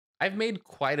I've made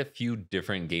quite a few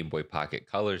different Game Boy Pocket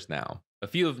colors now. A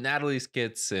few of Natalie's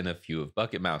kits and a few of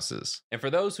Bucket Mouse's. And for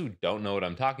those who don't know what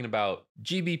I'm talking about,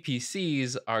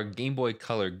 GBPCs are Game Boy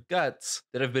Color guts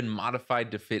that have been modified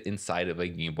to fit inside of a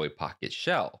Game Boy Pocket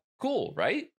shell. Cool,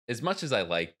 right? As much as I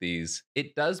like these,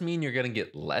 it does mean you're going to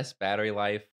get less battery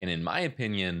life, and in my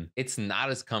opinion, it's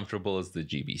not as comfortable as the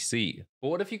GBC. But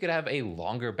what if you could have a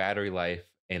longer battery life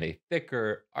and a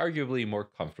thicker, arguably more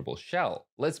comfortable shell?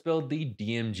 Let's build the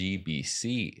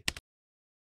DMGBC.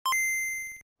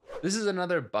 This is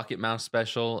another Bucket Mouse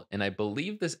special, and I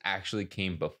believe this actually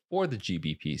came before the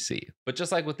GBPC. But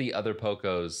just like with the other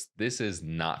Pocos, this is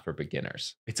not for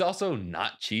beginners. It's also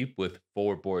not cheap with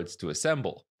 4 boards to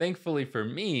assemble. Thankfully for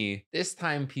me, this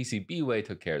time PCBWay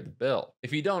took care of the bill.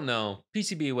 If you don't know,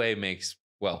 PCBWay makes,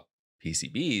 well,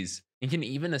 PCBs, and can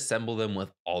even assemble them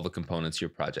with all the components your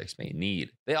projects may need.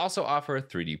 They also offer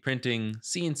 3D printing,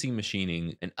 CNC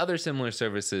machining, and other similar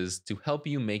services to help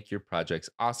you make your projects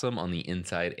awesome on the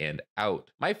inside and out.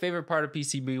 My favorite part of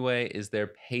PCBWay is their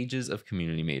pages of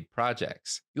community-made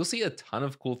projects. You'll see a ton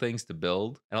of cool things to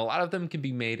build, and a lot of them can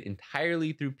be made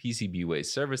entirely through PCBWay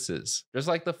services, just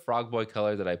like the Frog Boy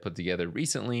color that I put together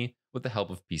recently with the help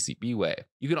of PCBWay.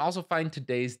 You can also find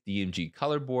today's DMG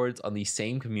color boards on the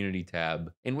same community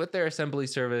tab, and with their assembly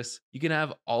service, you can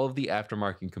have all of the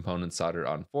aftermarket components soldered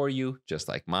on for you, just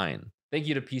like mine. Thank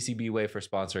you to PCBWay for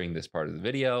sponsoring this part of the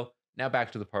video. Now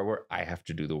back to the part where I have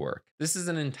to do the work. This is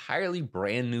an entirely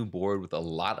brand new board with a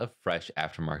lot of fresh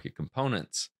aftermarket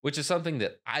components, which is something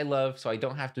that I love, so I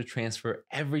don't have to transfer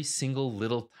every single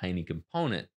little tiny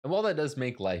component. And while that does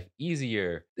make life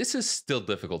easier, this is still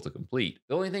difficult to complete.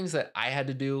 The only things that I had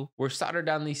to do were solder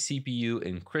down the CPU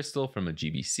and crystal from a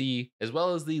GBC, as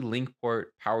well as the link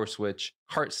port, power switch,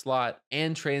 cart slot,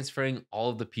 and transferring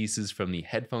all of the pieces from the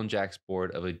headphone jacks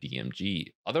board of a DMG.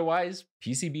 Otherwise,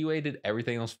 PCBWay did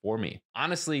everything else for me.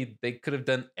 Honestly, they could have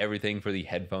done everything for the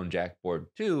headphone jack board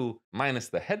too, minus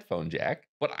the headphone jack,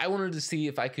 but I wanted to see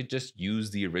if I could just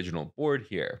use the original board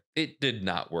here. It did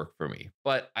not work for me,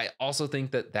 but I also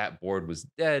think that that board was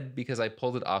dead because I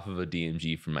pulled it off of a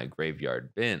DMG from my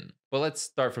graveyard bin. But let's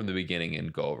start from the beginning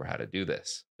and go over how to do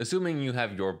this. Assuming you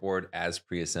have your board as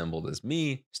pre-assembled as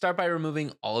me, start by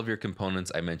removing all of your components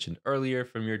I mentioned earlier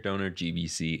from your donor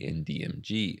GBC and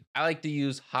DMG. I like to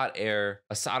use hot air,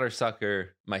 a solder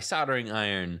sucker, my soldering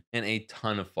iron, and a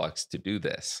ton of flux to do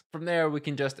this. From there, we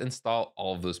can just install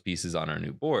all of those pieces on our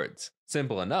new boards.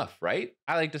 Simple enough, right?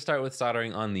 I like to start with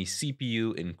soldering on the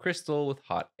CPU in crystal with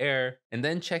hot air, and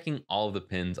then checking all of the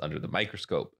pins under the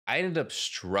microscope. I ended up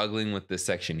struggling with this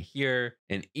section here,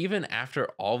 and even after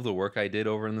all of the work I did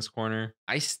over in this corner,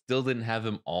 I still didn't have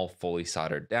them all fully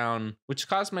soldered down, which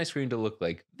caused my screen to look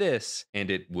like this, and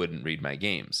it wouldn't read my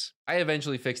games. I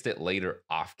eventually fixed it later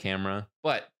off camera,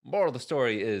 but moral of the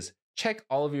story is check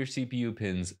all of your CPU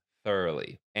pins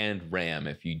thoroughly, and RAM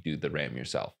if you do the RAM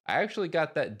yourself. I actually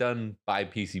got that done by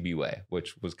PCBWay,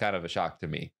 which was kind of a shock to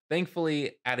me.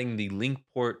 Thankfully, adding the link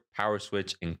port, power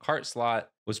switch, and cart slot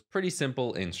was pretty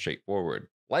simple and straightforward.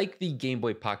 Like the Game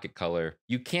Boy Pocket Color,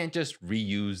 you can't just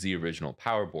reuse the original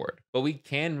power board, but we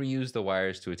can reuse the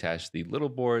wires to attach the little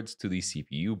boards to the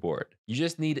CPU board. You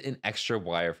just need an extra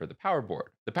wire for the power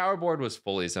board. The power board was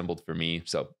fully assembled for me,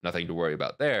 so nothing to worry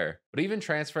about there. But even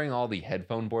transferring all the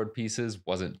headphone board pieces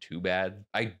wasn't too bad.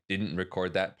 I didn't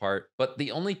record that part, but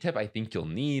the only tip I think you'll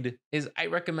need is I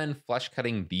recommend flush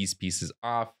cutting these pieces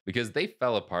off because they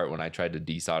fell apart when I tried to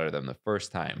desolder them the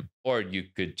first time. Or you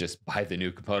could just buy the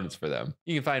new components for them.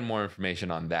 You can find more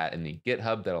information on that in the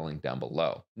GitHub that I'll link down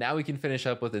below. Now we can finish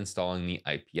up with installing the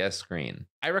IPS screen.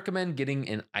 I recommend getting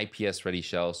an IPS ready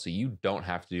shell so you don't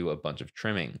have to do a bunch of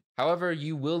trimming. However,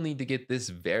 you will need to get this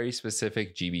very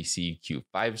specific GBC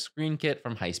Q5 screen kit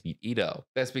from High-Speed Edo.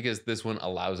 That's because this one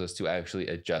allows us to actually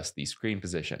adjust the screen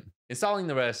position. Installing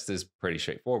the rest is pretty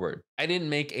straightforward. I didn't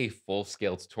make a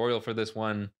full-scale tutorial for this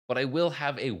one, but I will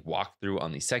have a walkthrough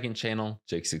on the second channel,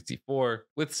 Jake64,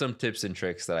 with some tips and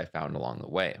tricks that I found along the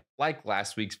way. Like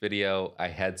last week's video, I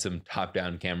had some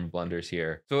top-down camera blunders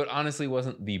here, so it honestly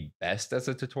wasn't the best as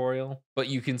a tutorial, but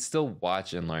you can still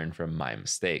watch and learn from my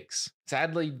mistakes.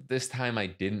 Sadly, this time I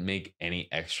didn't make any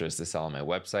extras to sell on my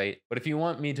website, but if you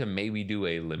want me to maybe do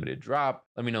a limited drop,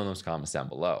 let me know in those comments down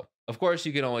below. Of course,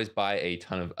 you can always buy a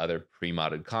ton of other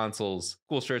pre-modded consoles,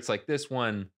 cool shirts like this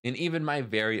one, and even my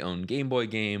very own Game Boy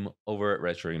game over at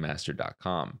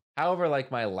RetroRemastered.com. However,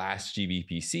 like my last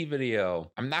GBPC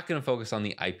video, I'm not going to focus on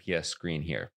the IPS screen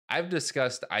here. I've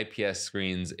discussed IPS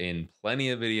screens in plenty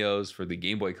of videos for the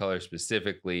Game Boy Color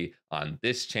specifically on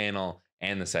this channel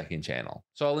and the second channel.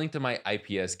 So I'll link to my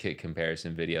IPS kit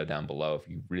comparison video down below if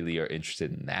you really are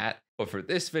interested in that. But for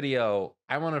this video,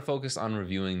 I want to focus on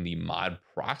reviewing the mod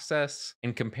process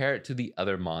and compare it to the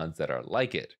other mods that are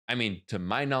like it. I mean, to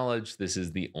my knowledge, this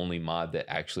is the only mod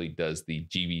that actually does the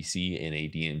GBC in a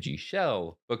DMG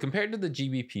shell, but compared to the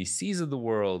GBPCs of the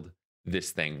world, this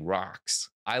thing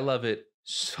rocks. I love it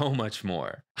so much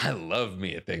more. I love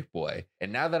me a thick boy.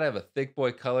 And now that I have a thick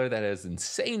boy color that has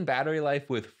insane battery life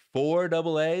with 4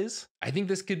 AA's, I think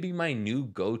this could be my new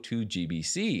go-to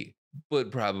GBC,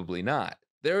 but probably not.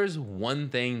 There is one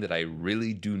thing that I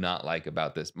really do not like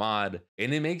about this mod,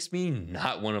 and it makes me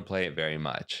not want to play it very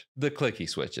much: the clicky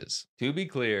switches. To be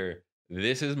clear,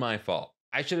 this is my fault.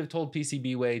 I should have told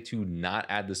PCBWay to not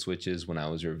add the switches when I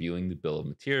was reviewing the bill of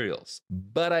materials,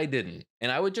 but I didn't.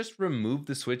 And I would just remove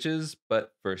the switches,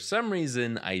 but for some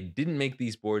reason, I didn't make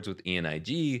these boards with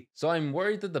ENIG, so I'm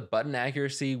worried that the button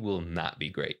accuracy will not be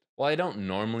great. While I don't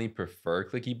normally prefer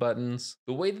clicky buttons,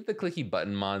 the way that the clicky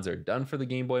button mods are done for the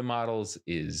Game Boy models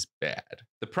is bad.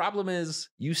 The problem is,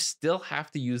 you still have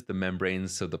to use the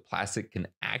membranes so the plastic can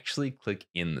actually click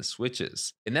in the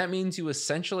switches. And that means you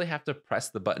essentially have to press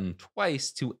the button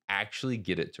twice to actually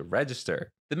get it to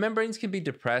register. The membranes can be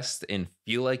depressed and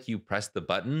feel like you press the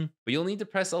button, but you'll need to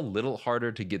press a little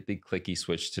harder to get the clicky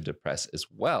switch to depress as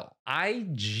well. I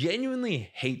genuinely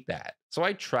hate that. So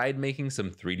I tried making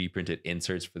some 3D printed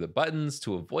inserts for the buttons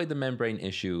to avoid the membrane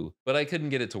issue, but I couldn't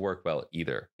get it to work well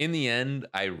either. In the end,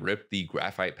 I ripped the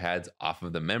graphite pads off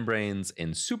of the membranes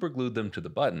and super glued them to the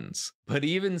buttons. But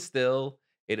even still,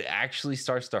 it actually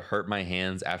starts to hurt my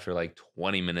hands after like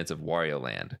 20 minutes of Wario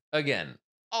Land. Again,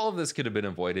 all of this could have been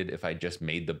avoided if I just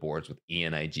made the boards with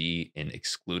ENIG and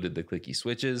excluded the clicky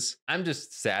switches. I'm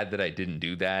just sad that I didn't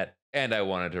do that, and I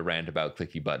wanted to rant about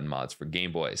clicky button mods for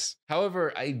Game Boys.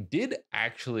 However, I did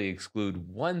actually exclude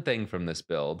one thing from this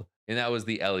build, and that was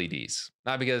the LEDs.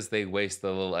 Not because they waste a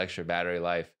little extra battery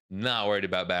life, not worried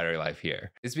about battery life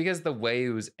here. It's because the way it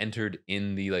was entered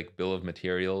in the bill of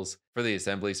materials for the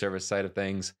assembly service side of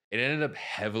things, it ended up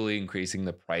heavily increasing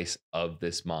the price of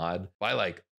this mod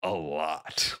by a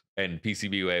lot. And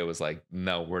PCBWay was like,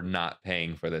 no, we're not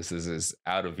paying for this. This is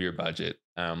out of your budget.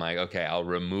 And I'm like, okay, I'll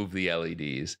remove the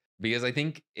LEDs. Because I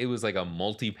think it was like a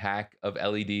multi-pack of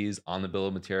LEDs on the bill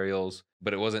of materials,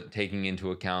 but it wasn't taking into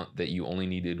account that you only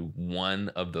needed one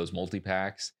of those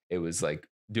multi-packs. It was like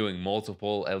doing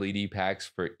multiple LED packs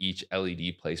for each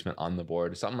LED placement on the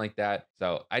board, something like that.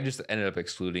 So I just ended up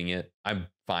excluding it. I'm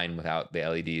fine without the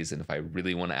LEDs, and if I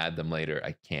really want to add them later,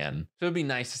 I can. So it'd be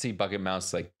nice to see Bucket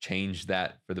Mouse change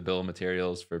that for the bill of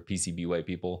materials for PCBWay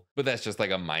people, but that's just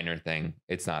a minor thing.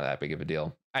 It's not that big of a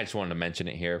deal. I just wanted to mention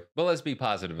it here, but let's be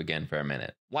positive again for a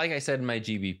minute. Like I said in my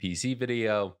GBPC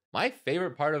video, my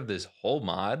favorite part of this whole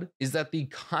mod is that the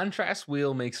contrast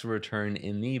wheel makes a return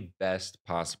in the best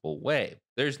possible way.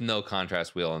 There's no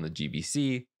contrast wheel on the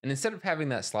GBC, and instead of having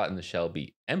that slot in the shell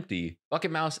be empty,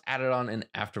 Bucket Mouse added on an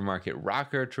aftermarket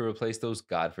rocker to replace those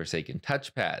godforsaken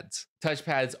touchpads.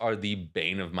 Touchpads are the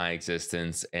bane of my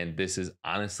existence, and this is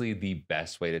honestly the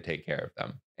best way to take care of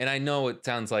them. And I know it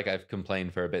sounds like I've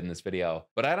complained for a bit in this video,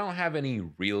 but I don't have any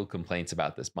real complaints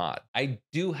about this mod. I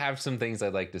do have some things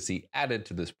I'd like to see added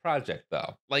to this project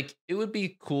though. It would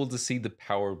be cool to see the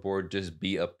power board just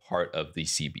be a part of the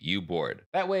CPU board.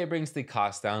 That way it brings the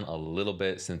cost down a little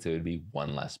bit since it would be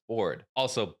one less board.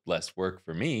 Also less work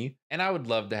for me, and I would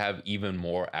love to have even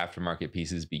more aftermarket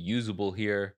pieces be usable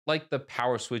here, like the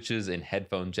power switches and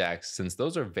headphone jacks, since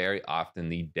those are very often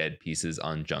the dead pieces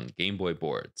on junk Game Boy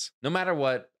boards. No matter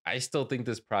what, I still think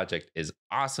this project is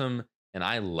awesome, and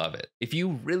I love it. If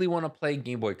you really want to play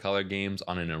Game Boy Color games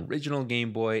on an original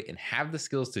Game Boy and have the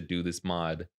skills to do this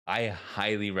mod, I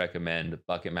highly recommend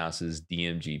Bucket Mouse's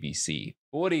DMGBC.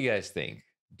 But what do you guys think?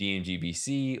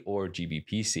 DMGBC or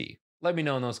GBPC? Let me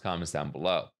know in those comments down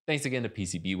below. Thanks again to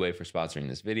PCBWay for sponsoring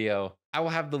this video. I will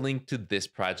have the link to this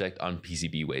project on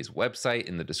PCBWay's website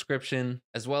in the description,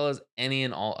 as well as any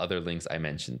and all other links I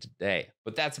mentioned today.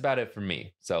 But that's about it for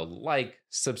me. So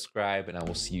subscribe, and I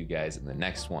will see you guys in the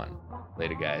next one.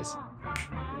 Later, guys.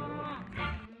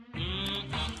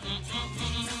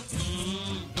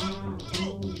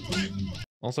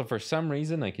 Also, for some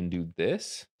reason, I can do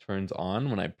this. Turns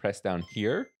on when I press down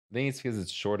here. I think it's because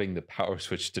it's shorting the power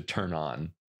switch to turn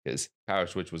on, because power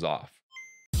switch was off.